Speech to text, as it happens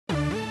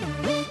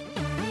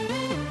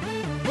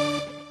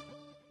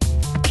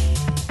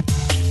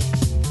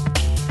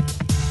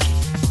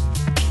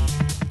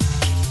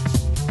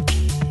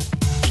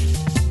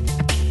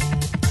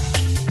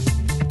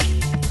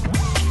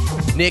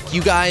Nick,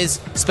 you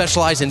guys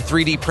specialize in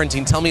 3D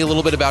printing. Tell me a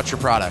little bit about your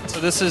product. So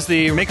this is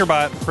the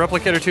MakerBot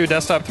Replicator 2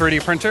 desktop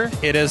 3D printer.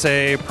 It is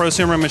a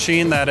prosumer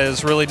machine that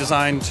is really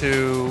designed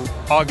to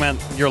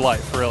augment your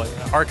life, really.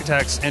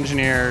 Architects,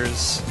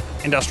 engineers,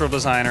 industrial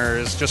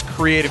designers, just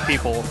creative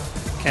people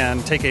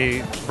can take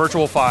a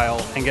virtual file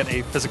and get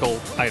a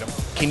physical item.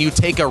 Can you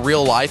take a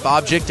real-life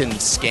object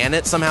and scan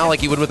it somehow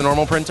like you would with a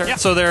normal printer? Yeah,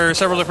 so there are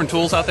several different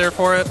tools out there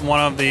for it. One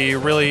of the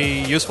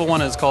really useful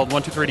one is called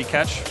 123D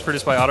Catch,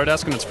 produced by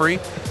Autodesk, and it's free.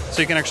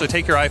 So you can actually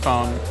take your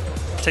iPhone,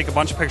 take a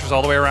bunch of pictures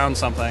all the way around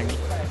something,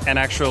 and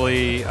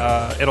actually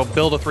it'll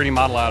build a 3D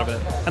model out of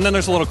it. And then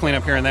there's a little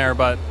cleanup here and there,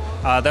 but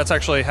that's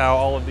actually how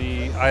all of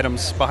the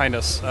items behind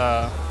us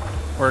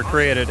were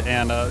created,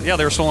 and yeah,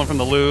 they were stolen from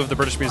the Louvre, the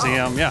British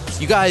Museum, yeah.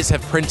 You guys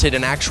have printed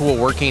an actual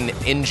working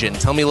engine.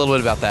 Tell me a little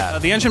bit about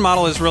that. The engine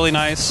model is really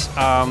nice.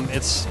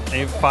 It's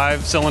a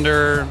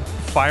 5-cylinder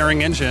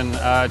firing engine,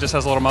 just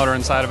has a little motor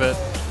inside of it.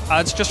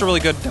 It's just a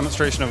really good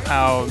demonstration of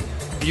how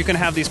you can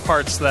have these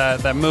parts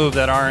that move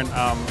that aren't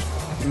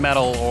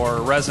metal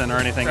or resin or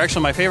anything.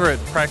 Actually, my favorite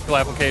practical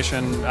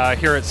application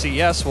here at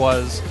CES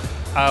was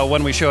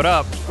when we showed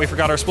up, we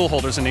forgot our spool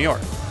holders in New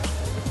York.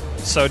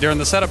 So during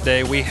the setup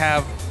day, we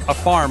have a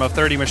farm of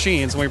 30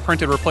 machines, and we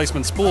printed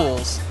replacement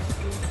spools.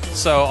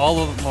 So all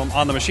of them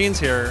on the machines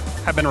here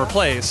have been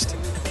replaced,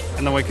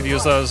 and then we could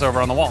use those over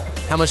on the wall.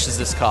 How much does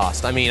this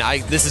cost? I mean,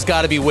 this has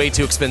got to be way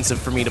too expensive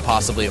for me to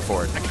possibly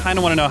afford. I kind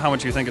of want to know how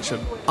much you think it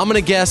should. I'm going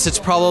to guess it's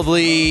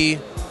probably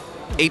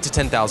 $8,000 to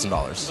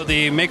 $10,000. So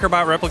the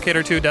MakerBot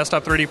Replicator 2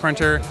 desktop 3D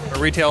printer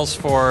retails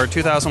for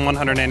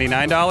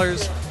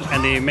 $2,189,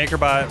 and the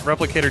MakerBot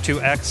Replicator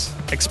 2X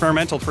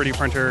experimental 3D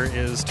printer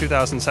is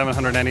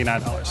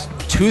 $2,799.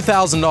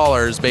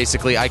 $2,000,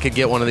 basically, I could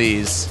get one of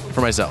these for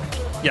myself.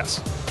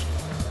 Yes.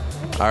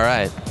 All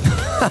right.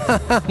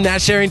 Nat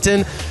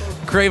Sherrington,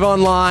 Crave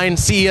Online,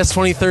 CES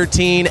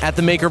 2013 at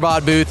the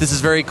MakerBot booth. This is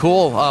very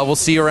cool. We'll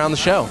see you around the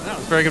show. Yeah,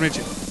 it's very good to meet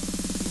you.